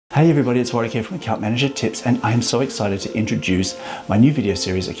Hey everybody, it's Warwick here from Account Manager Tips, and I'm so excited to introduce my new video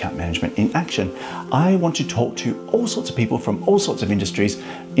series, Account Management in Action. I want to talk to all sorts of people from all sorts of industries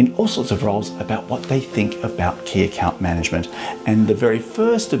in all sorts of roles about what they think about key account management. And the very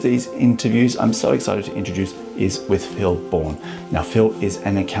first of these interviews I'm so excited to introduce is with Phil Bourne. Now, Phil is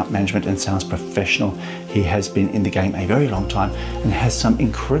an account management and sales professional. He has been in the game a very long time and has some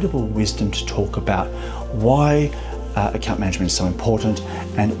incredible wisdom to talk about why account management is so important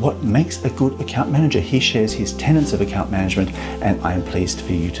and what makes a good account manager. He shares his tenets of account management, and I am pleased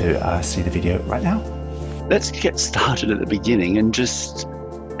for you to see the video right now. Let's get started at the beginning and just,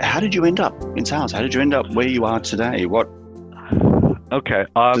 how did you end up in sales? How did you end up where you are today? What? Okay.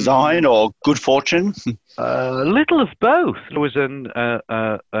 Design or good fortune? A little of both. I was an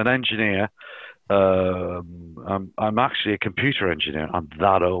engineer. I'm actually a computer engineer. I'm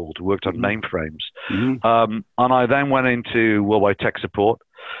that old. Worked on mainframes. And I then went into worldwide tech support.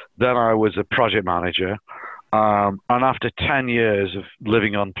 Then I was a project manager. And after 10 years of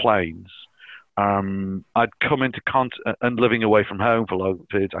living on planes, I'd come into contact and living away from home for long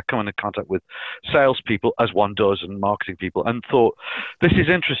periods. I'd come into contact with salespeople, as one does, and marketing people, and thought, this is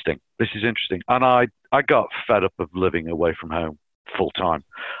interesting. This is interesting. And I got fed up of living away from home full time,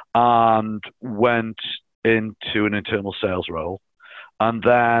 and went into an internal sales role, and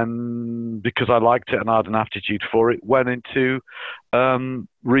then because I liked it and I had an aptitude for it, went into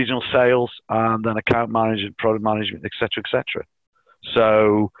regional sales and then account management, product management, etc., etc.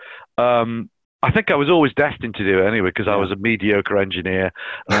 So I think I was always destined to do it anyway, because I was a mediocre engineer,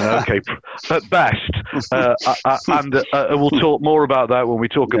 and okay at best, and we'll talk more about that when we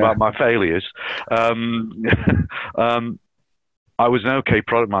talk about my failures. I was an okay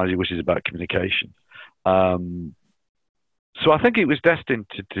product manager, which is about communication. So I think it was destined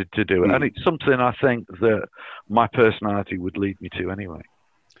to do it. And it's something I think that my personality would lead me to anyway.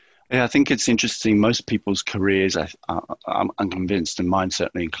 Yeah, I think it's interesting. Most people's careers, I'm convinced, and mine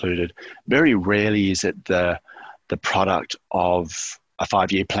certainly included, very rarely is it the product of a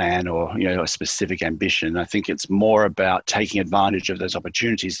 5-year plan or a specific ambition. I think it's more about taking advantage of those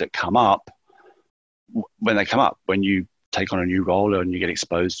opportunities that come up when they come up, when you take on a new role and you get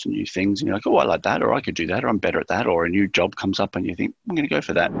exposed to new things and you're like, oh, I like that, or I could do that, or I'm better at that, or a new job comes up and you think, I'm going to go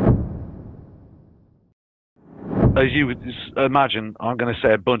for that. As you would imagine, I'm going to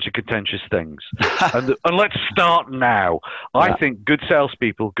say a bunch of contentious things. and let's start now. I think good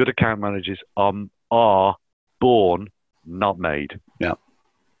salespeople, good account managers are born, not made. Yeah.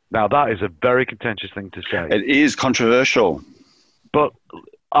 Now, that is a very contentious thing to say. It is controversial. But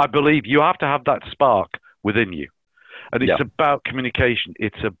I believe you have to have that spark within you. And it's about communication.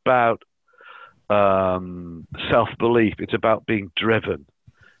 It's about self-belief. It's about being driven.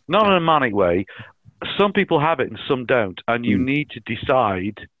 Not in a manic way. Some people have it and some don't. And you need to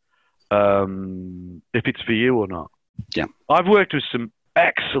decide if it's for you or not. Yeah. I've worked with some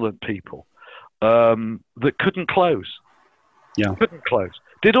excellent people that couldn't close. Yeah. Couldn't close.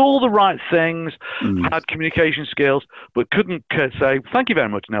 Did all the right things, had communication skills, but couldn't say, thank you very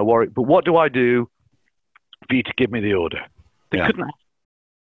much now, Warwick, but what do I do for you to give me the order? They couldn't.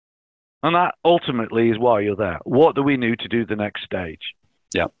 And that ultimately is why you're there. What do we need to do the next stage?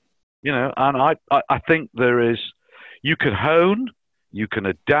 Yeah. And I think there is, you can hone, you can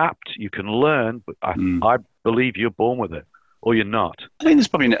adapt, you can learn, but I believe you're born with it, or you're not. I think there's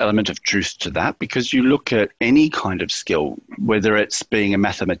probably an element of truth to that, because you look at any kind of skill, whether it's being a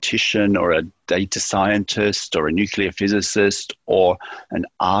mathematician or a data scientist or a nuclear physicist or an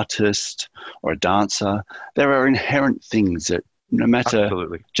artist or a dancer, there are inherent things that no matter,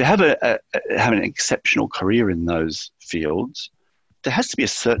 to have have an exceptional career in those fields, there has to be a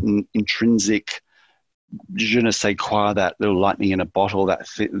certain intrinsic je ne sais quoi, that little lightning in a bottle,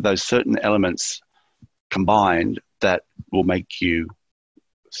 those certain elements combined that will make you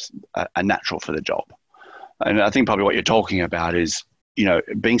a natural for the job. And I think probably what you're talking about is,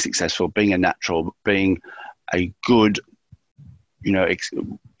 being successful, being a natural, being a good,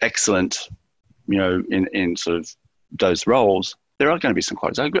 excellent, in sort of those roles. There are going to be some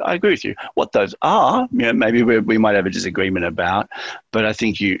qualities. I agree with you. What those are, maybe we might have a disagreement about, but I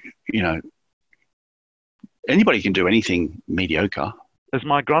think anybody can do anything mediocre. As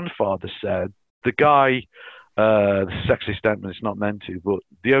my grandfather said, the guy, the sexy statement, it's not meant to, but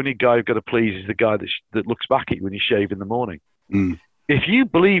the only guy you've got to please is the guy that looks back at you when you shave in the morning. If you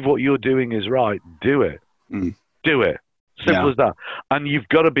believe what you're doing is right, do it. Do it. Simple as that. And you've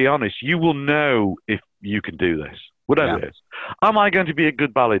got to be honest. You will know if you can do this, whatever it is. Am I going to be a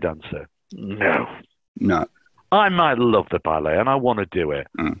good ballet dancer? No. I might love the ballet and I want to do it.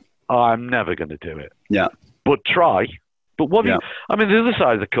 I'm never going to do it. Yeah. But try. But what have you, I mean, the other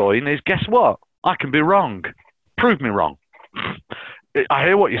side of the coin is, guess what? I can be wrong. Prove me wrong. I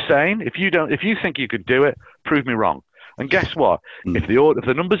hear what you're saying. If you think you could do it, prove me wrong. And guess what? If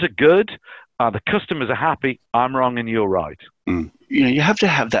the numbers are good, the customers are happy, I'm wrong and you're right. You have to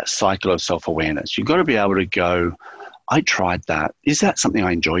have that cycle of self-awareness. You've got to be able to go, I tried that. Is that something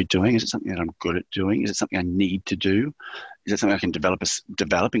I enjoy doing? Is it something that I'm good at doing? Is it something I need to do? Is it something I can develop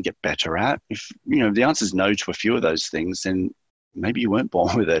and get better at? If the answer is no to a few of those things, then maybe you weren't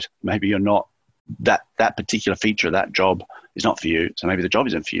born with it. Maybe you're not, that particular feature of that job is not for you. So maybe the job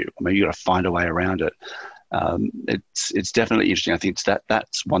isn't for you. Or maybe you got to find a way around it. It's definitely interesting. I think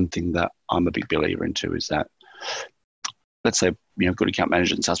that's one thing that I'm a big believer into, is that, let's say, good account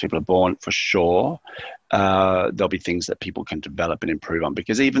managers and salespeople are born, for sure. There'll be things that people can develop and improve on,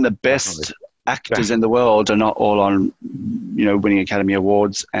 because even the best actors in the world are not all on, winning Academy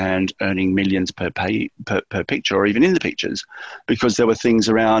Awards and earning millions per picture, or even in the pictures, because there were things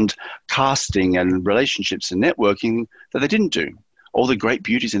around casting and relationships and networking that they didn't do. All the great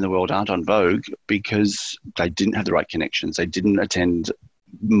beauties in the world aren't on Vogue because they didn't have the right connections. They didn't attend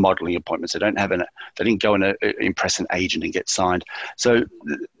modeling appointments. They didn't go and impress an agent and get signed. So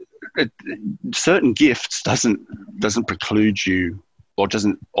certain gifts doesn't preclude you, or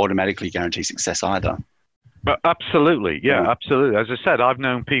doesn't automatically guarantee success either. Absolutely. Yeah, absolutely. As I said, I've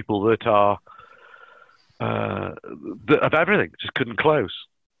known people that are that of everything, just couldn't close,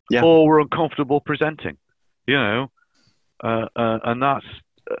 or were uncomfortable presenting, and that's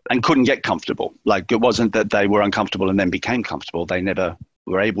and couldn't get comfortable. Like, it wasn't that they were uncomfortable and then became comfortable. They never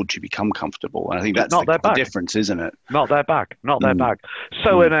were able to become comfortable. And I think that's the difference, isn't it? Not their bag.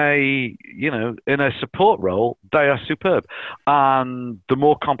 So in a support role, they are superb. And the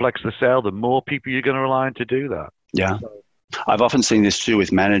more complex the sale, the more people you're going to rely on to do that. Yeah. I've often seen this too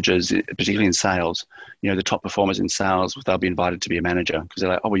with managers, particularly in sales. The top performers in sales, they'll be invited to be a manager because they're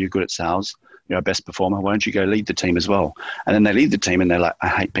like, oh, well, you're good at sales. You're a best performer. Why don't you go lead the team as well? And then they lead the team and they're like, I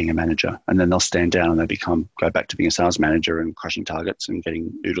hate being a manager. And then they'll stand down and they go back to being a sales manager and crushing targets and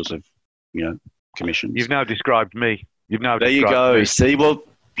getting oodles of, commissions. You've now described me. There you go. Me. See, well,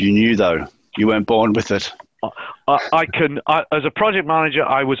 you knew though. You weren't born with it. As a project manager,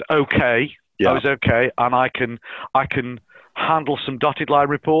 I was okay. Yeah. I was okay. And I can handle some dotted line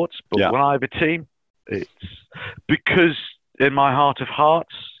reports. But when I have a team, it's because in my heart of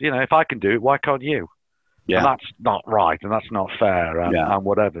hearts, if I can do it, why can't you? Yeah. And that's not right, and that's not fair, and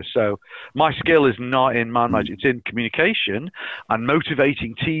whatever. So my skill is not in man management; it's in communication and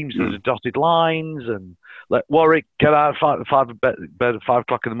motivating teams that are dotted lines. And let Warwick get out at bed at 5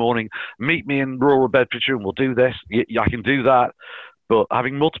 o'clock in the morning. Meet me in rural Bedfordshire, and we'll do this. I can do that, but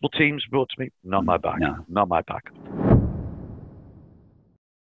having multiple teams report to me, not my bag. No. Not my bag.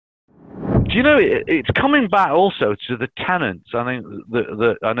 Do you know, it's coming back also to the tenets. I think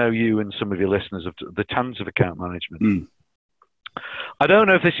that I know you and some of your listeners of the tenets of account management. I don't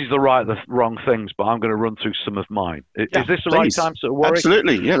know if this is the wrong things, but I'm going to run through some of mine. Is this the right time to worry?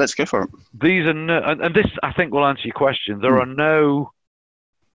 Absolutely. Yeah, let's go for it. These are and this, I think, will answer your question. There's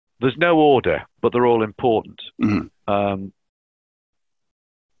no order, but they're all important.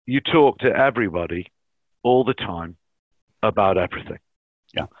 You talk to everybody all the time about everything.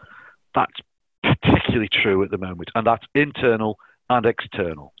 Yeah. That's particularly true at the moment, and that's internal and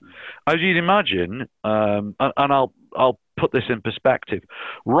external. As you'd imagine, and I'll put this in perspective.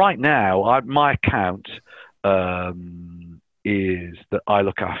 Right now, my account is that I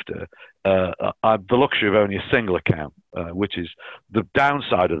look after. I've the luxury of only a single account, which is the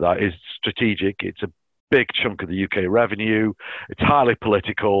downside of that is strategic. It's a big chunk of the UK revenue. It's highly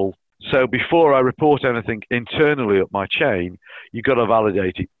political. So before I report anything internally up my chain, you've got to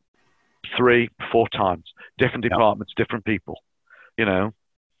validate it 3-4 times, different departments, different people. Some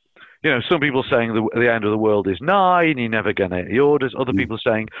people saying the end of the world is nigh and you're never going to get orders. Other people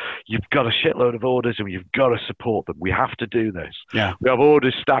saying you've got a shitload of orders and you've got to support them. We have to do this. Yeah. We have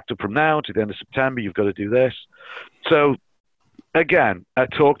orders stacked up from now to the end of September. You've got to do this. So again, I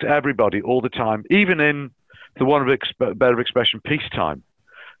talk to everybody all the time, even in the one of better expression, peacetime.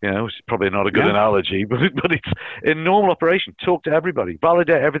 It's probably not a good analogy, but it's in normal operation. Talk to everybody.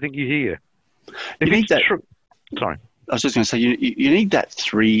 Validate everything you hear. You need that. Sorry. I was just going to say, you need that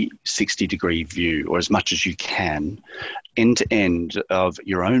 360-degree view, or as much as you can, end to end of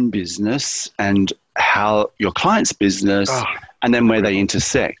your own business and how your client's business, and then where they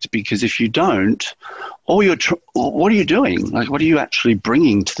intersect. Because if you don't, what are you doing? Like, what are you actually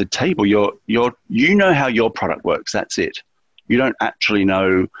bringing to the table? You know how your product works. That's it. You don't actually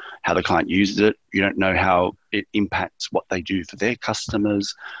know how the client uses it. You don't know how it impacts what they do for their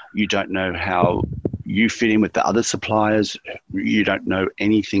customers. You don't know how you fit in with the other suppliers. You don't know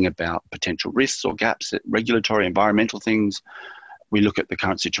anything about potential risks or gaps, regulatory, environmental things. We look at the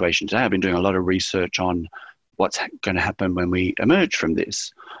current situation today. I've been doing a lot of research on what's going to happen when we emerge from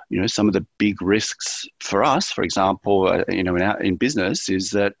this. Some of the big risks for us, for example, in business,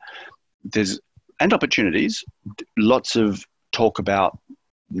 is that and opportunities. Lots of talk about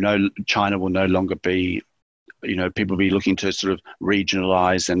China will no longer be. People will be looking to sort of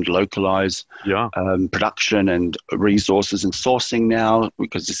regionalize and localize production and resources and sourcing now,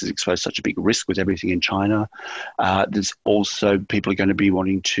 because this has exposed such a big risk with everything in China. There's also people are going to be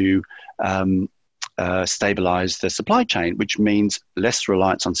wanting to stabilize the supply chain, which means less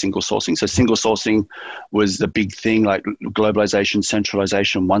reliance on single sourcing. So single sourcing was the big thing, like globalization,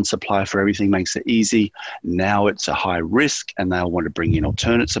 centralization, one supplier for everything makes it easy. Now it's a high risk, and they'll want to bring in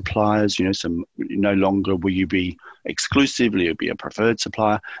alternate suppliers. So no longer will you be exclusive, you'll be a preferred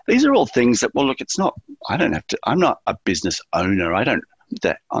supplier. These are all things that, well, look, I'm not a business owner.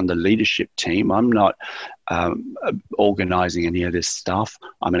 On the leadership team, I'm not organizing any of this stuff.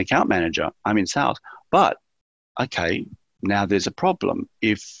 I'm an account manager. I'm in sales. But, okay, now there's a problem.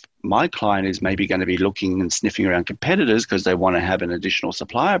 If my client is maybe going to be looking and sniffing around competitors because they want to have an additional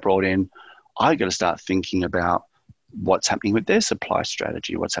supplier brought in, I've got to start thinking about what's happening with their supply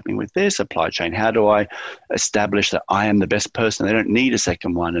strategy, what's happening with their supply chain. How do I establish that I am the best person? They don't need a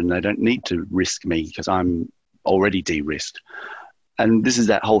second one, and they don't need to risk me because I'm already de-risked. And this is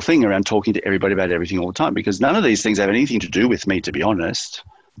that whole thing around talking to everybody about everything all the time, because none of these things have anything to do with me, to be honest.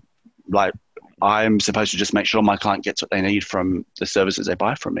 Like, I'm supposed to just make sure my client gets what they need from the services they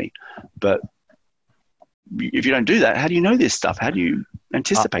buy from me. But if you don't do that, how do you know this stuff? How do you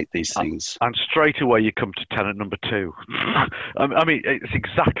anticipate these things? And straight away you come to tenet number 2. I mean, it's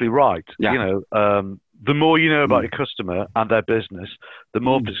exactly right. Yeah. The more you know about your customer and their business, the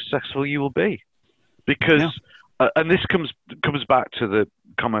more successful you will be. Because... and this comes back to the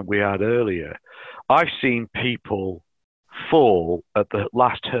comment we had earlier. I've seen people fall at the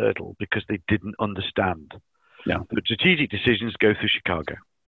last hurdle because they didn't understand. Yeah. The strategic decisions go through Chicago,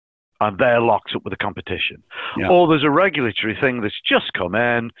 and they're locked up with the competition. Yeah. Or there's a regulatory thing that's just come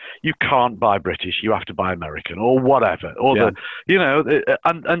in. You can't buy British. You have to buy American, or whatever. Or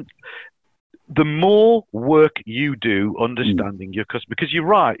and the more work you do understanding your customer, because you're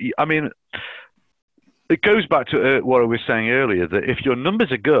right. I mean, it goes back to what I was saying earlier, that if your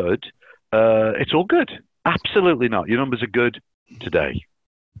numbers are good, it's all good. Absolutely not. Your numbers are good today.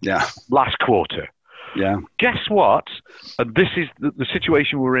 Yeah. Last quarter. Yeah. Guess what? And this is the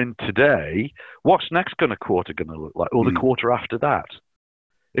situation we're in today. What's next quarter going to look like? Or the quarter after that?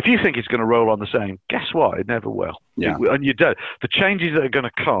 If you think it's going to roll on the same, guess what? It never will. Yeah. And you don't. The changes that are going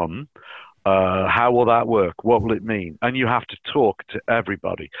to come, how will that work? What will it mean? And you have to talk to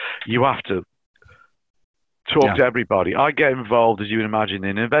everybody. You have to talk to everybody. I get involved, as you can imagine,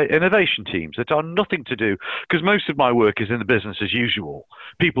 in innovation teams that are nothing to do, because most of my work is in the business as usual.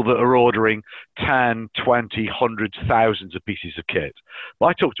 People that are ordering 10, 20, hundreds, thousands of pieces of kit. But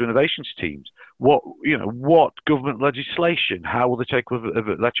I talk to innovations teams. What government legislation? How will the take of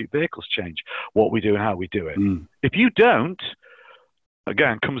electric vehicles change? What we do and how we do it. If you don't,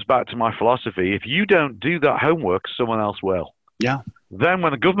 again, comes back to my philosophy. If you don't do that homework, someone else will. Yeah. Then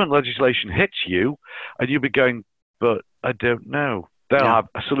when the government legislation hits you, and you'll be going, but I don't know. They'll have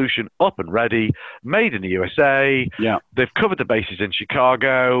a solution up and ready, made in the USA. Yeah. They've covered the bases in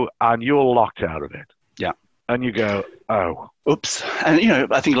Chicago, and you're locked out of it. Yeah. And you go, oh. Oops. And,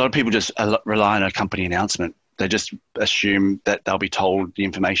 I think a lot of people just rely on a company announcement. They just assume that they'll be told the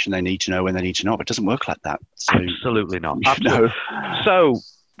information they need to know when they need to know. But it doeses't work like that. So, absolutely not. Absolutely. So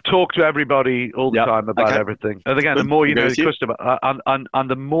talk to everybody all the time about everything. And again, the more you know the customer, and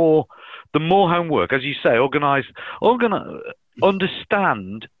the more homework, as you say,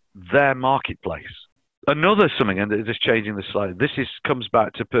 understand their marketplace. Another something, and just changing the slide. This comes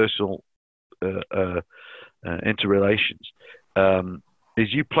back to personal interrelations.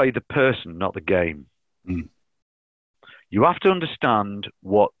 Is you play the person, not the game. You have to understand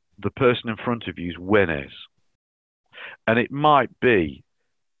what the person in front of you's win is, and it might be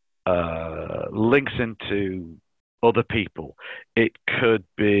links into other people. It could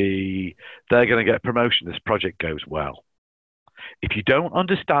be they're going to get promotion. This project goes well. If you don't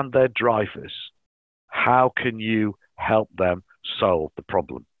understand their drivers, how can you help them solve the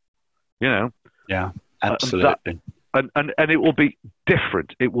problem? Yeah, absolutely. And it will be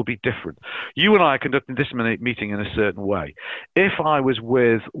different. It will be different. You and I are conducting this meeting in a certain way. If I was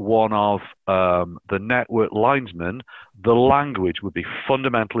with one of the network linesmen, the language would be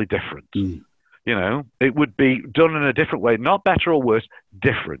fundamentally different. You know, it would be done in a different way, not better or worse,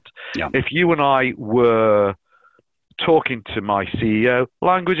 different. Yeah. If you and I were talking to my CEO,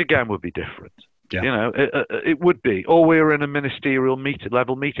 language again would be different. Yeah. You know, it would be. Or we were in a ministerial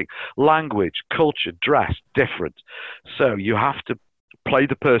level meeting. Language, culture, dress, different. So you have to play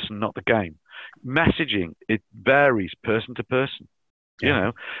the person, not the game. Messaging, it varies person to person. Yeah. You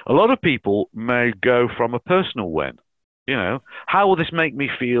know, a lot of people may go from a personal win. You know, how will this make me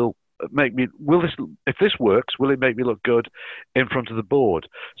feel? If this works, will it make me look good in front of the board?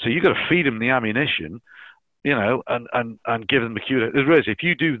 So you've got to feed them the ammunition, you know, and give them the cue. If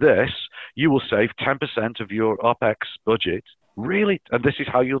you do this, you will save 10% of your OPEX budget. Really? And this is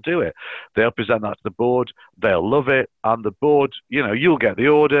how you'll do it. They'll present that to the board. They'll love it. And the board, you know, you'll get the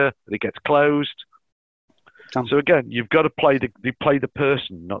order. It gets closed. So again, you've got to play the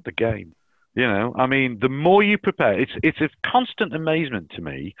person, not the game. You know, I mean, the more you prepare, it's a constant amazement to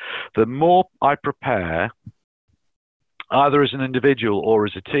me. The more I prepare, either as an individual or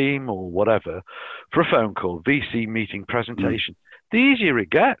as a team or whatever, for a phone call, VC meeting, presentation, the easier it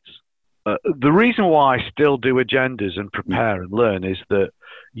gets. The reason why I still do agendas and prepare and learn is that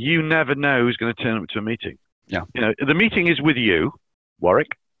you never know who's going to turn up to a meeting. Yeah. You know, the meeting is with you,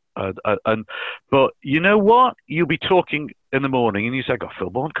 Warwick. But you know what? You'll be talking in the morning and you say, "I've got Phil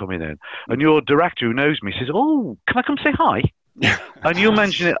Bourne coming in." And your director who knows me says, "Oh, can I come say hi?" And you'll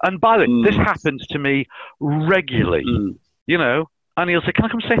mention it. And by the way, this happens to me regularly, you know, and he'll say, "Can I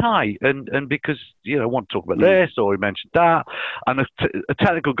come say hi?" And because, you know, I want to talk about this, or he mentioned that. And a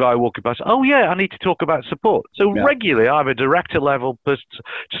technical guy walking by says, "Oh yeah, I need to talk about support." So regularly I have a director level person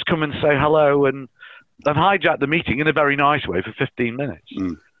just come and say hello and hijack the meeting in a very nice way for 15 minutes.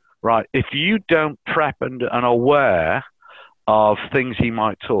 Right. If you don't prep and are aware of things he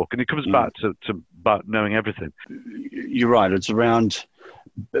might talk, and it comes back to about knowing everything. You're right. It's around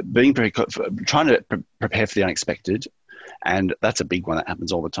being trying to prepare for the unexpected. And that's a big one that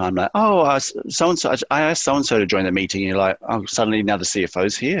happens all the time. Like, oh, so-and-so, I asked so-and-so to join the meeting. And you're like, oh, suddenly now the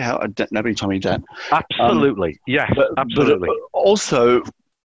CFO's here. Nobody told me that. Absolutely. Yes, absolutely. But also,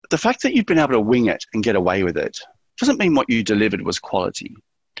 the fact that you've been able to wing it and get away with it doesn't mean what you delivered was quality.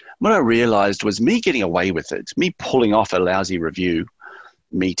 What I realized was me getting away with it, me pulling off a lousy review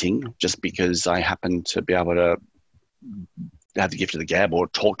meeting just because I happened to be able to have the gift of the gab or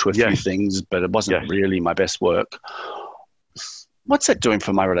talk to a few things, but it wasn't really my best work. What's that doing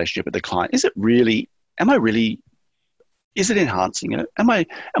for my relationship with the client? Is it enhancing it? Am I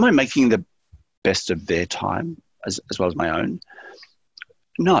making the best of their time as well as my own?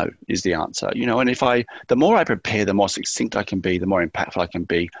 No, is the answer, you know, and the more I prepare, the more succinct I can be, the more impactful I can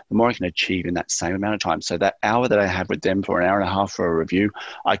be, the more I can achieve in that same amount of time. So that hour that I have with them for an hour and a half for a review,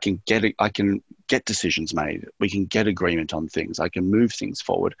 I can get decisions made. We can get agreement on things. I can move things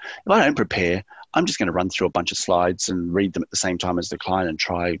forward. If I don't prepare, I'm just going to run through a bunch of slides and read them at the same time as the client and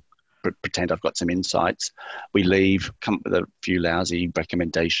try pretend I've got some insights. We leave, come up with a few lousy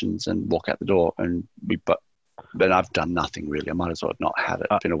recommendations and walk out the door, and then I've done nothing really. I might as well not have it.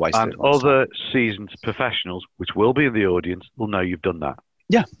 It's been a waste of it. And other seasoned professionals, which will be in the audience, will know you've done that.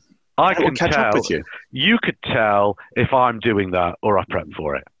 Yeah. I can catch tell, up with you. You could tell if I'm doing that or I prep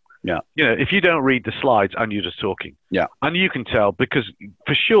for it. Yeah. You know, if you don't read the slides and you're just talking. Yeah. And you can tell because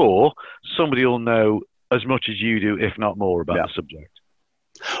for sure somebody will know as much as you do, if not more, about the subject.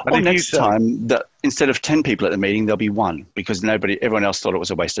 And or next time, that instead of 10 people at the meeting, there'll be one because everyone else thought it was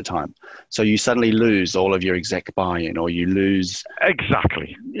a waste of time. So you suddenly lose all of your exec buy-in, or you lose...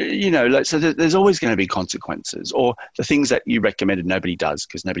 Exactly. You know, so there's always going to be consequences, or the things that you recommended nobody does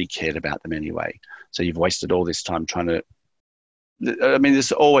because nobody cared about them anyway. So you've wasted all this time trying to... I mean,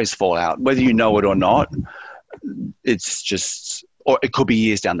 there's always fallout, whether you know it or not. It's just... Or it could be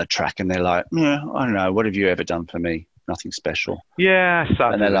years down the track and they're like, yeah, I don't know, what have you ever done for me? Nothing special. Yeah,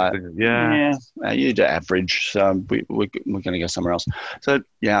 and they're like, you're the average. So we're going to go somewhere else. So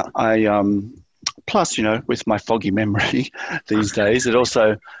yeah, plus, you know, with my foggy memory these days, it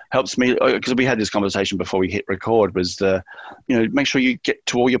also helps me because we had this conversation before we hit record. Was make sure you get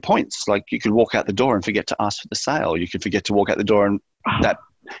to all your points. Like you could walk out the door and forget to ask for the sale. You could forget to walk out the door and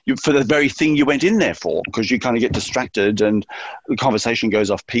for the very thing you went in there for, because you kind of get distracted and the conversation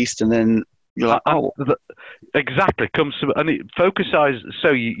goes off piste, and then you're like, oh. Exactly. And it focuses,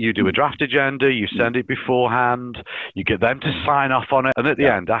 so you do a draft agenda, you send it beforehand, you get them to sign off on it, and at the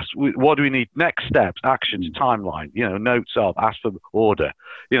end, ask, what do we need? Next steps, actions, timeline, notes of, ask for order,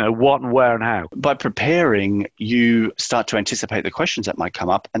 what and where and how. By preparing, you start to anticipate the questions that might come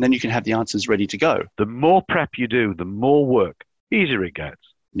up, and then you can have the answers ready to go. The more prep you do, the more work, easier it gets.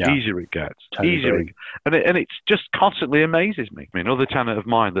 Yeah. Easier it gets. Totally easier. And it just constantly amazes me. I mean, another tenet of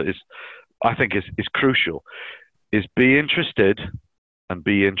mine that is I think is crucial, is be interested and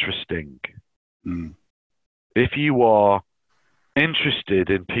be interesting. Mm. If you are interested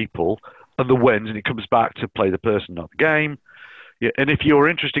in people and the wins, and it comes back to play the person, not the game. Yeah, and if you're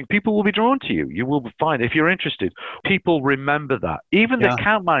interesting, people will be drawn to you. You will find if you're interested, people remember that. Even the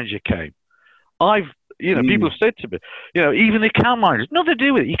account manager came. People have said to me, even the account manager, nothing to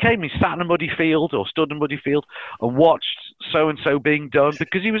do with it. He came, he sat in a muddy field or stood in a muddy field and watched so-and-so being done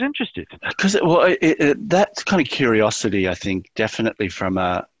because he was interested. Because, that's kind of curiosity, I think, definitely from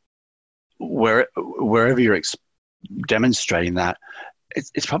wherever you're demonstrating that,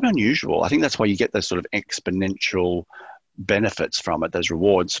 it's probably unusual. I think that's why you get those sort of exponential benefits from it, those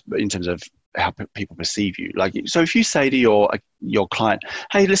rewards in terms of how people perceive you. Like, so if you say to your client,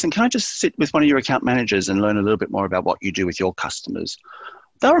 hey, listen, can I just sit with one of your account managers and learn a little bit more about what you do with your customers?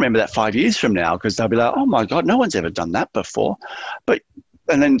 They'll remember that 5 years from now because they'll be like, oh my God, no one's ever done that before.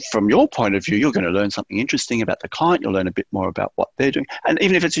 And then from your point of view, you're going to learn something interesting about the client. You'll learn a bit more about what they're doing. And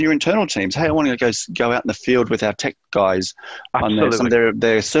even if it's in your internal teams, hey, I want to go out in the field with our tech guys on some of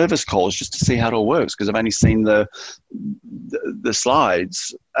their service calls just to see how it all works, because I've only seen the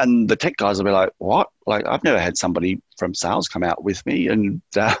slides, and the tech guys will be like, what? Like, I've never had somebody from sales come out with me. And,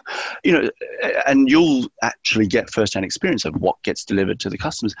 and you'll actually get firsthand experience of what gets delivered to the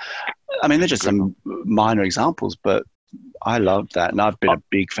customers. I mean, they're just some minor examples, but I love that, and I've been a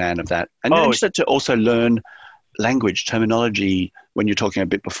big fan of that. And you're interested to also learn language, terminology, when you're talking a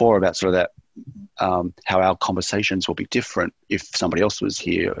bit before about sort of that, how our conversations will be different if somebody else was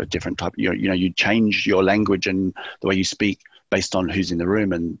here, a different type. You change your language and the way you speak based on who's in the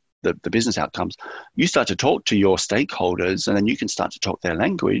room and the business outcomes. You start to talk to your stakeholders, and then you can start to talk their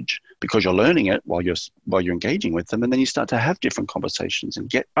language because you're learning it while you're engaging with them, and then you start to have different conversations and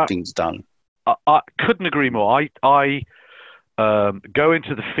get things done. I couldn't agree more. I go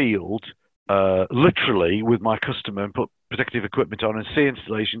into the field literally with my customer and put protective equipment on and see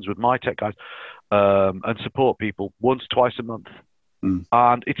installations with my tech guys and support people once, twice a month.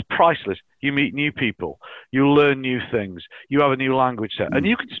 And it's priceless. You meet new people, you learn new things, you have a new language set, and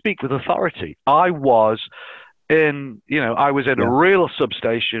you can speak with authority. I was in a real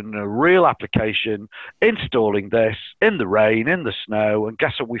substation, a real application, installing this in the rain, in the snow, and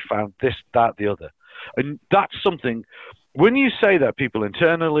guess what? We found this, that, the other. And that's something, when you say that, people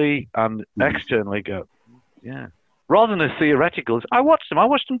internally and externally go, yeah. Rather than a theoretical, I watched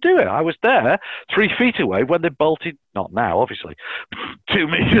them do it. I was there 3 feet away when they bolted, not now, obviously, 2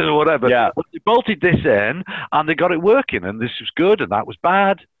 meters or whatever. Yeah. But they bolted this in and they got it working, and this was good and that was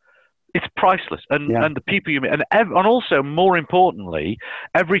bad. It's priceless. And the people you meet, and also, more importantly,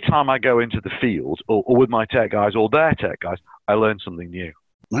 every time I go into the field or with my tech guys or their tech guys, I learn something new.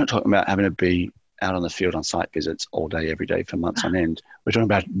 We're not talking about having to be out on the field on site visits all day, every day for months on end. We're talking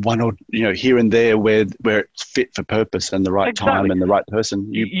about one or here and there where it's fit for purpose and the right time and the right person.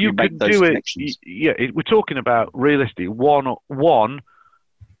 You make those connections. We're talking about realistically one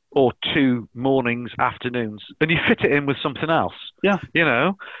or 2 mornings, afternoons, and you fit it in with something else. Yeah,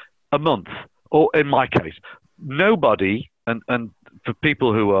 a month, or in my case, nobody, and for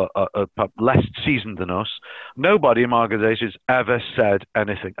people who are less seasoned than us, nobody in my organization has ever said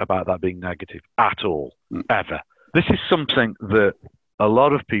anything about that being negative at all, ever. This is something that a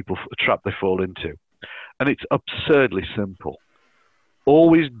lot of people, a trap they fall into, and it's absurdly simple.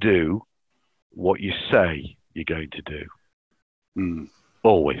 Always do what you say you're going to do.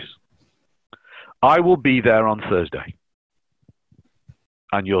 Always. I will be there on Thursday,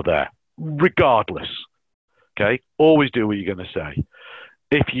 and you're there, regardless. Okay? Always do what you're going to say.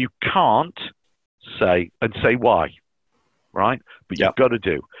 If you can't, say why, right? But you've got to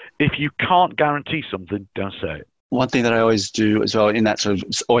do. If you can't guarantee something, don't say it. One thing that I always do as well, in that sort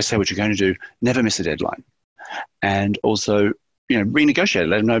of always say what you're going to do, never miss a deadline. And also, renegotiate it.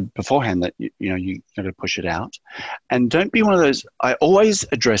 Let them know beforehand that, you're going to push it out. And don't be one of those, I always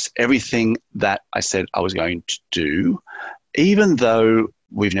address everything that I said I was going to do, even though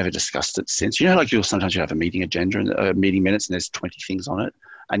we've never discussed it since. Like sometimes you have a meeting agenda and meeting minutes and there's 20 things on it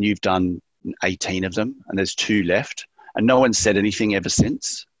and you've done 18 of them and there's 2 left and no one's said anything ever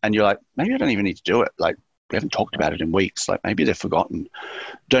since. And you're like, maybe I don't even need to do it. Like, we haven't talked about it in weeks. Like, maybe they've forgotten.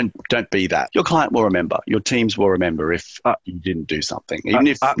 Don't be that. Your client will remember. Your teams will remember if you didn't do something, even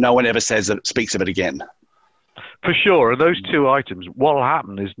if no one ever speaks of it again. For sure. And those 2 items, what will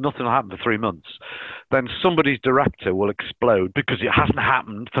happen is nothing will happen for 3 months. Then somebody's director will explode because it hasn't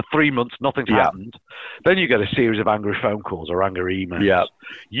happened for 3 months. Nothing's happened. Then you get a series of angry phone calls or angry emails. Yeah.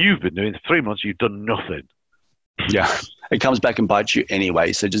 You've been doing it for 3 months. You've done nothing. Yeah. It comes back and bites you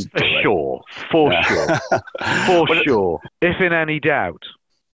anyway. So just For sure. If in any doubt,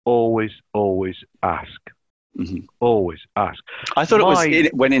 always, always ask. Mm-hmm. Always ask. I thought it was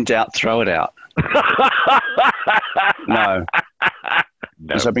when in doubt, throw it out. No.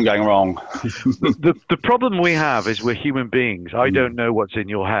 There's something going wrong. The problem we have is we're human beings. I don't know what's in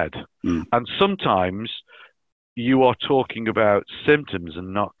your head. And sometimes you are talking about symptoms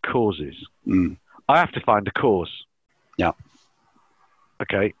and not causes. I have to find a cause. Yeah.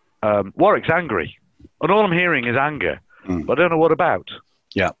 Okay. Warwick's angry. And all I'm hearing is anger. But I don't know what about.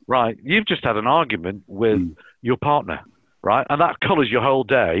 Yeah. Right. You've just had an argument with your partner. Right. And that colours your whole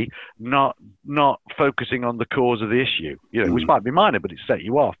day, not focusing on the cause of the issue, which might be minor, but it set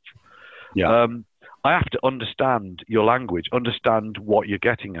you off. Yeah. I have to understand your language, understand what you're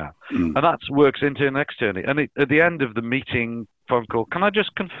getting at. And that works internally and externally. And at the end of the meeting phone call, can I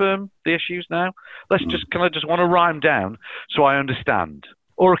just confirm the issues now? Can I just want to write them down so I understand?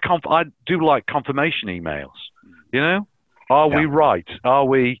 Or I do like confirmation emails, Are we right? Are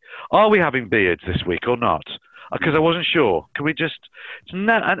we having beards this week or not? Because I wasn't sure. Can we just... and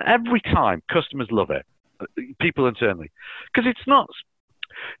every time, customers love it. People internally. Because it's not...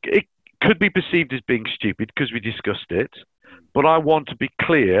 It could be perceived as being stupid because we discussed it. But I want to be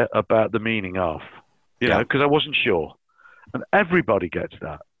clear about the meaning of. Because I wasn't sure. And everybody gets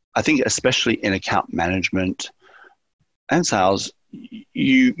that. I think especially in account management and sales,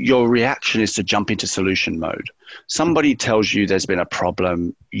 your reaction is to jump into solution mode. Somebody tells you there's been a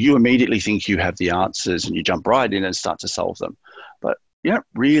problem, you immediately think you have the answers and you jump right in and start to solve them. But you don't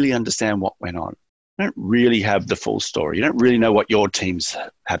really understand what went on. You don't really have the full story. You don't really know what your teams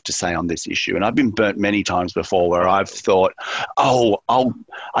have to say on this issue. And I've been burnt many times before where I've thought, I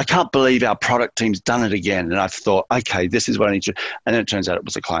can't believe our product team's done it again. And I've thought, okay, this is what I need to. And then it turns out it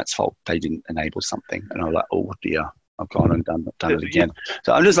was the client's fault. They didn't enable something. And I'm like, oh dear. I've gone and done it again.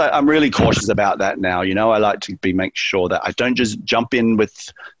 So I'm really cautious about that now. I like to make sure that I don't just jump in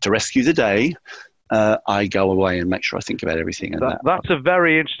to rescue the day. I go away and make sure I think about everything. And that's a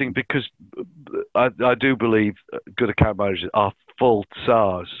very interesting, because I do believe good account managers are full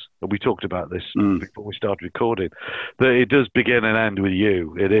SARS. And we talked about this before we started recording, that it does begin and end with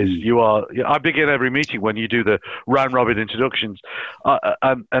you. It is, I begin every meeting when you do the round robin introductions,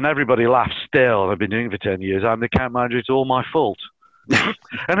 and everybody laughs still. I've been doing it for 10 years. I'm the account manager. It's all my fault. And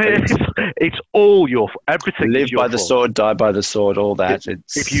it's all your fault. Everything. Live by the sword, die by the sword, all that.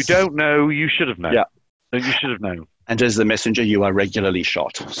 If you don't know, you should have known. Yeah. And you should have known. And as the messenger, you are regularly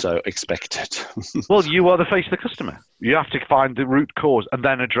shot, so expect it. Well, you are the face of the customer. You have to find the root cause and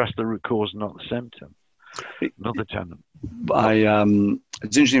then address the root cause, not the symptom, not the tenant.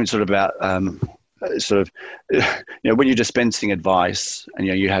 It's interesting sort of about when you're dispensing advice and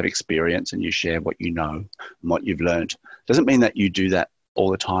you have experience and you share what you know and what you've learned, doesn't mean that you do that all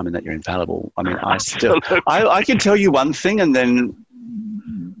the time and that you're infallible. I mean, I can tell you one thing and then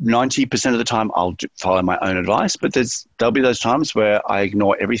 90% of the time I'll follow my own advice, but there'll be those times where I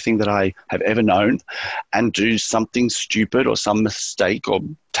ignore everything that I have ever known and do something stupid or some mistake or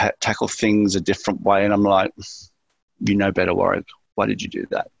tackle things a different way. And I'm like, you know better, Warwick. Why did you do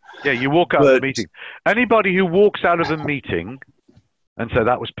that? Yeah, you walk out of the meeting. Anybody who walks out of a meeting and say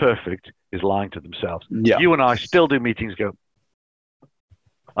that was perfect is lying to themselves. Yeah. You and I still do meetings, go,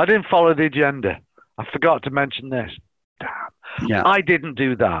 I didn't follow the agenda. I forgot to mention this. Damn. Yeah. I didn't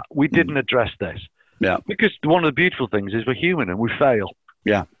do that. We didn't address this. Yeah. Because one of the beautiful things is we're human and we fail.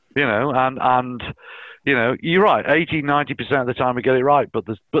 Yeah. And you're right. 80-90% of the time we get it right. But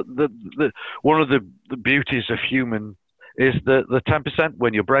one of the beauties of human is the 10%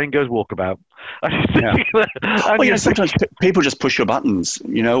 when your brain goes walkabout. Sometimes people just push your buttons,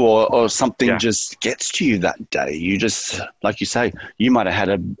 or something just gets to you that day. You just, like you say, you might have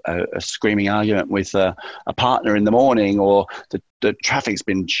had a screaming argument with a partner in the morning, or the traffic's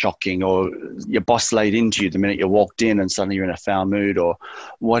been shocking, or your boss laid into you the minute you walked in and suddenly you're in a foul mood or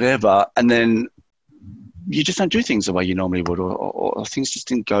whatever. And then you just don't do things the way you normally would, or things just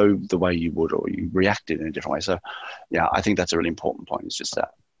didn't go the way you would, or you reacted in a different way. So, yeah, I think that's a really important point. It's just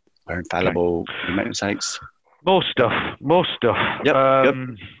that we're infallible. Okay. We make mistakes. More stuff. Yep.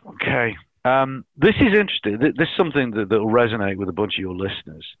 Okay. This is interesting. This is something that will resonate with a bunch of your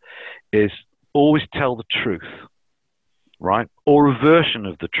listeners, is always tell the truth, right? Or a version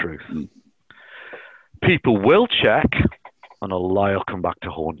of the truth. People will check, and a lie will come back to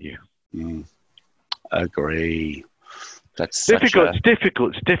haunt you. Agree. That's difficult. It's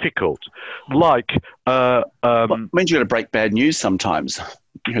difficult. Like, means you got to break bad news sometimes.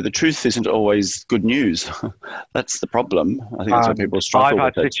 The truth isn't always good news. That's the problem. I think that's what people struggle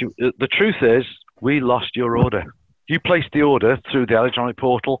with. The truth is, we lost your order. You placed the order through the electronic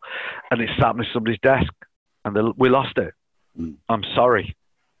portal, and it sat on somebody's desk, and we lost it. I'm sorry.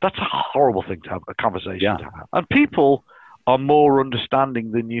 That's a horrible thing to have a conversation Yeah. to have. And people are more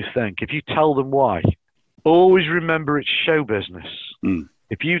understanding than you think. If you tell them why, always remember it's show business. Mm.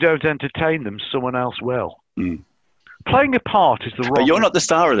 If you don't entertain them, someone else will. Mm. Playing a part is the wrong. But you're not the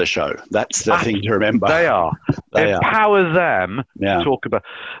star of the show. That's the thing to remember. They are. Empower them to talk about.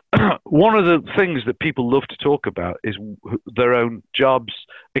 One of the things that people love to talk about is their own jobs,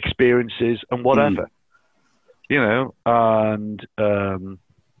 experiences, and whatever. You know, and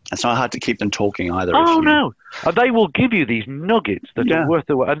it's not hard to keep them talking either. No, and they will give you these nuggets that are worth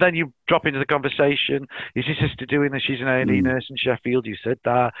the while. And then you drop into the conversation. Is your sister doing this? She's an A&E nurse in Sheffield. You said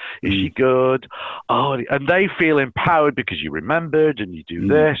that. Is she good? Oh, and they feel empowered because you remembered and you do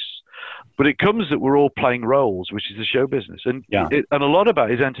this. But it comes that we're all playing roles, which is the show business, and and a lot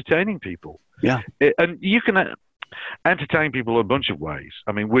about it is entertaining people. Yeah, and you can entertain people in a bunch of ways.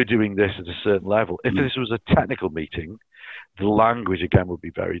 I mean, we're doing this at a certain level. If this was a technical meeting, the language again would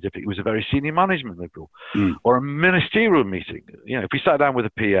be very different. It was a very senior management level, or a ministerial meeting. You know, if we sat down with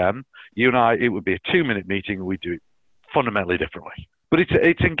a PM, you and I, it would be a 2-minute meeting, and we'd do it fundamentally differently. But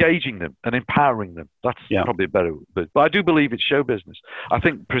it's engaging them and empowering them. That's probably a better. But I do believe it's show business. I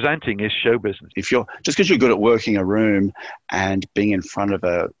think presenting is show business. If you're just because you're good at working a room and being in front of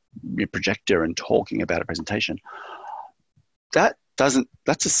a projector and talking about a presentation, that's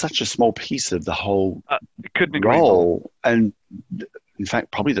such a small piece of the whole role. And in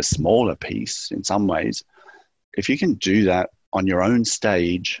fact, probably the smaller piece in some ways. If you can do that on your own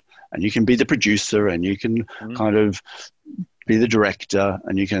stage, and you can be the producer, and you can kind of be the director,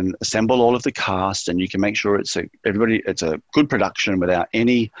 and you can assemble all of the cast, and you can make sure it's a good production without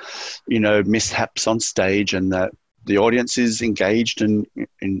any, mishaps on stage, and that the audience is engaged and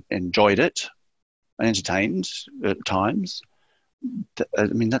enjoyed it and entertained at times. I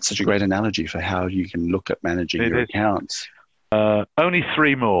mean, that's such a great analogy for how you can look at managing your accounts. Only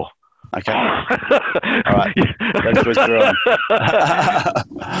 3 more. Okay. All right. Let's go through them.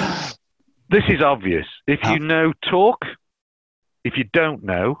 This is obvious. If you know, talk. If you don't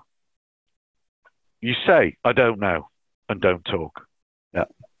know, you say, I don't know, and don't talk. Yeah.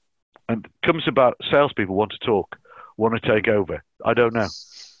 And it comes about salespeople want to talk, want to take over. I don't know.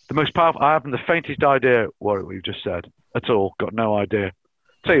 The most powerful, I haven't the faintest idea what we've just said at all. Got no idea.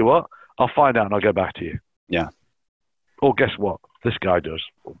 Tell you what, I'll find out and I'll get back to you. Yeah. Or guess what? This guy does.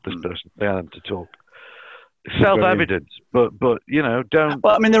 Or this person. They have to talk. Self-evident, but don't.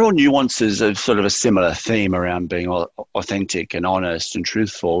 Well, I mean, there are all nuances of sort of a similar theme around being authentic and honest and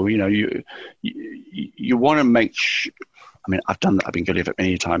truthful. You want to make. I mean, I've been guilty of it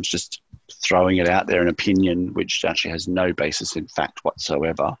many times, just throwing it out there, an opinion which actually has no basis in fact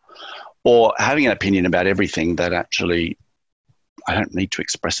whatsoever, or having an opinion about everything that actually I don't need to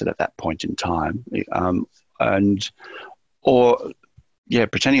express it at that point in time,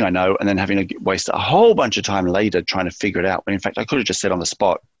 pretending I know, and then having to waste a whole bunch of time later trying to figure it out. When in fact I could have just said on the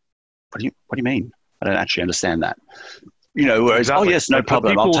spot, "What do you mean? I don't actually understand that." Whereas, exactly. Oh yes, no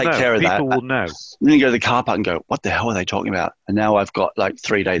problem. I'll take care of that. People will know. And then you go to the car park and go, "What the hell are they talking about?" And now I've got like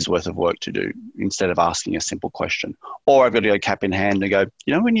 3 days worth of work to do instead of asking a simple question. Or I've got to go cap in hand and go,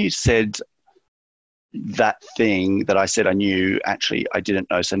 when you said that thing that I said I knew, actually I didn't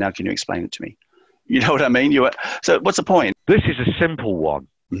know. So now can you explain it to me? You know what I mean? So what's the point? This is a simple one.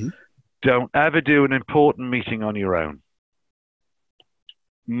 Mm-hmm. Don't ever do an important meeting on your own.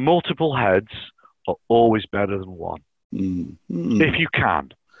 Multiple heads are always better than one. Mm-hmm. If you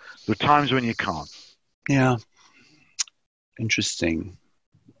can. There are times when you can't. Yeah. Interesting.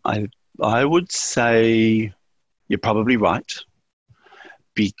 I would say you're probably right,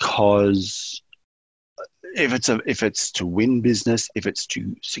 because if it's to win business, if it's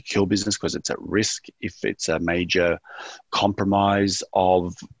to secure business because it's at risk, if it's a major compromise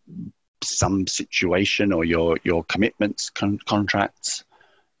of some situation or your commitments, contracts,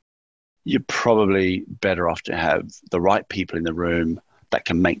 you're probably better off to have the right people in the room that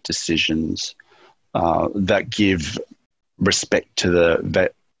can make decisions that give respect to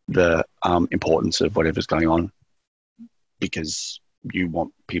the importance of whatever's going on, because you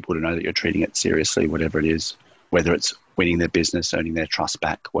want people to know that you're treating it seriously, whatever it is, whether it's winning their business, earning their trust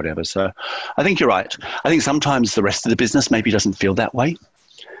back, whatever. So I think you're right. I think sometimes the rest of the business maybe doesn't feel that way.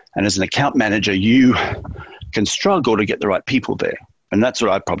 And as an account manager, you can struggle to get the right people there. And that's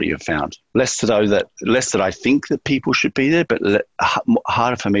what I probably have found. Less that I think that people should be there, but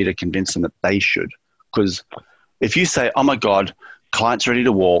harder for me to convince them that they should. Because if you say, oh my God, client's ready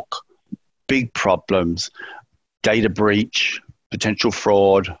to walk, big problems, data breach, potential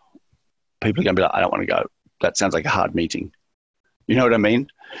fraud, people are going to be like, I don't want to go. That sounds like a hard meeting. You know what I mean?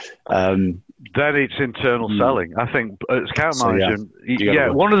 Then it's internal selling. I think as account management,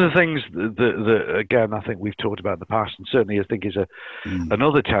 one of the things that again, I think we've talked about in the past, and certainly I think is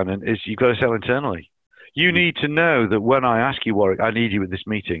another tenet, is you've got to sell internally. You need to know that when I ask you, Warwick, I need you at this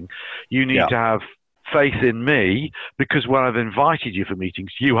meeting, you need to have faith in me, because when I've invited you for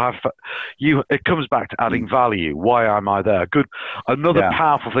meetings, it comes back to adding value. Why am I there? Another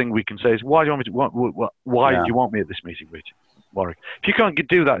powerful thing we can say is, why do you want me to, why do you want me at this meeting, Warwick? If you can't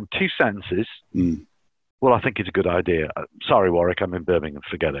do that in 2 sentences, well, I think it's a good idea. Sorry, Warwick, I'm in Birmingham,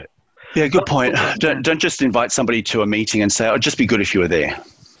 forget it. Yeah, good point. Don't just invite somebody to a meeting and say, "Oh, it'd just be good if you were there."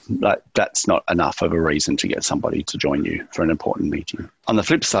 Like, that's not enough of a reason to get somebody to join you for an important meeting. On the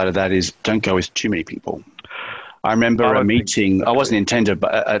flip side of that is, don't go with too many people. I remember a meeting. I wasn't invited,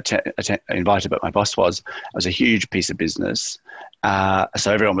 but my boss was. It was a huge piece of business.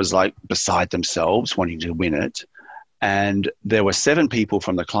 So everyone was like beside themselves, wanting to win it. And there were 7 people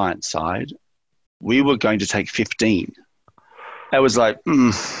from the client side. We were going to take 15. It was like,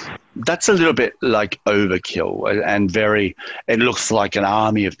 that's a little bit like overkill, and it looks like an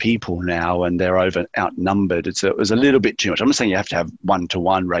army of people now, and they're outnumbered. It was a little bit too much. I'm not saying you have to have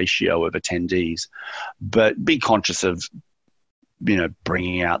 1-to-1 ratio of attendees, but be conscious of,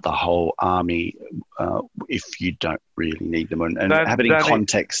 bringing out the whole army if you don't really need them, and have it in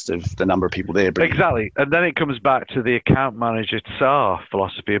context of the number of people there. Exactly. And then it comes back to the account manager SAR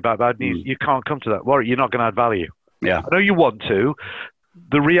philosophy about bad news. You can't come to that. Warwick, you're not going to add value. Yeah. I know you want to.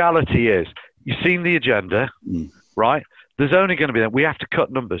 The reality is, you've seen the agenda, right? There's only going to be that. We have to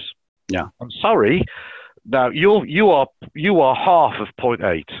cut numbers. Yeah. I'm sorry. Now you are half of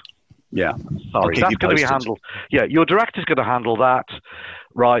 0.8. Yeah. Sorry. That's going to be handled. Yeah. Your director's going to handle that,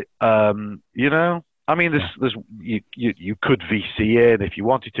 right? I mean, there's you could VC in if you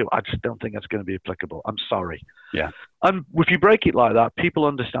wanted to. I just don't think that's going to be applicable. I'm sorry. Yeah. And if you break it like that, people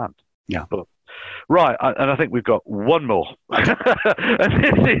understand. Yeah. But, right, and I think we've got one more. And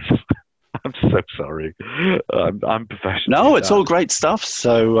this is, I'm so sorry. I'm professional. No, it's all great stuff.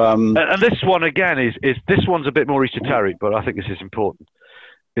 So, and this one again is this one's a bit more esoteric, but I think this is important.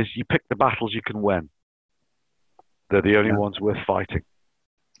 Is you pick the battles you can win. They're the only ones worth fighting.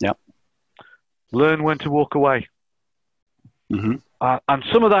 Yeah. Learn when to walk away. And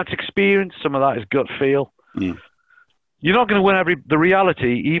some of that's experience, some of that is gut feel. You're not going to win the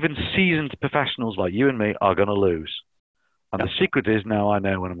reality, even seasoned professionals like you and me are going to lose. And the secret is, now I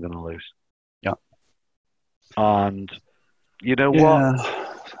know when I'm going to lose. Yeah. And you know what?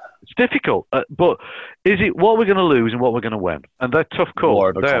 It's difficult. But is it what we're going to lose and what we're going to win? And they're tough calls. More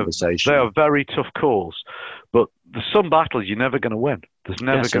of a conversation. They are very tough calls. But there's some battles you're never going to win. There's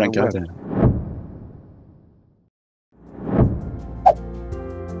never going to win.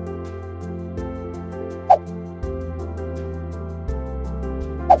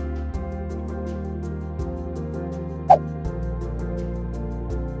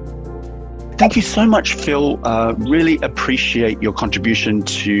 Thank you so much, Phil. Really appreciate your contribution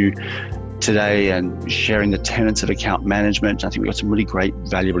to today and sharing the tenets of account management. I think we got some really great,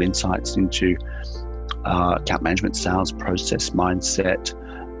 valuable insights into account management, sales process, mindset,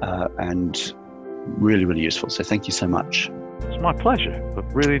 and really, really useful. So thank you so much. It's my pleasure.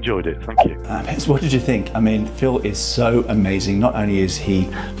 I've really enjoyed it. Thank you. What did you think? I mean, Phil is so amazing. Not only is he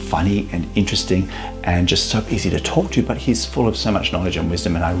funny and interesting and just so easy to talk to, but he's full of so much knowledge and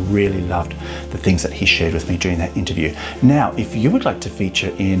wisdom, and I really loved the things that he shared with me during that interview. Now, if you would like to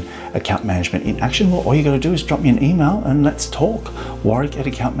feature in Account Management in Action, well, all you got to do is drop me an email and let's talk.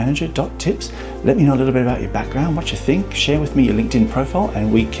 Warwick@accountmanager.tips. Let me know a little bit about your background, what you think. Share with me your LinkedIn profile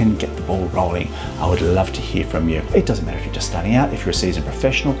and we can get the ball rolling. I would love to hear from you. It doesn't matter if you're just starting out, if you're a seasoned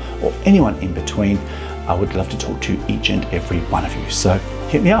professional, or anyone in between. I would love to talk to each and every one of you. So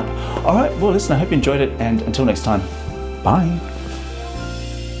hit me up. All right, well, listen, I hope you enjoyed it, and until next time, bye.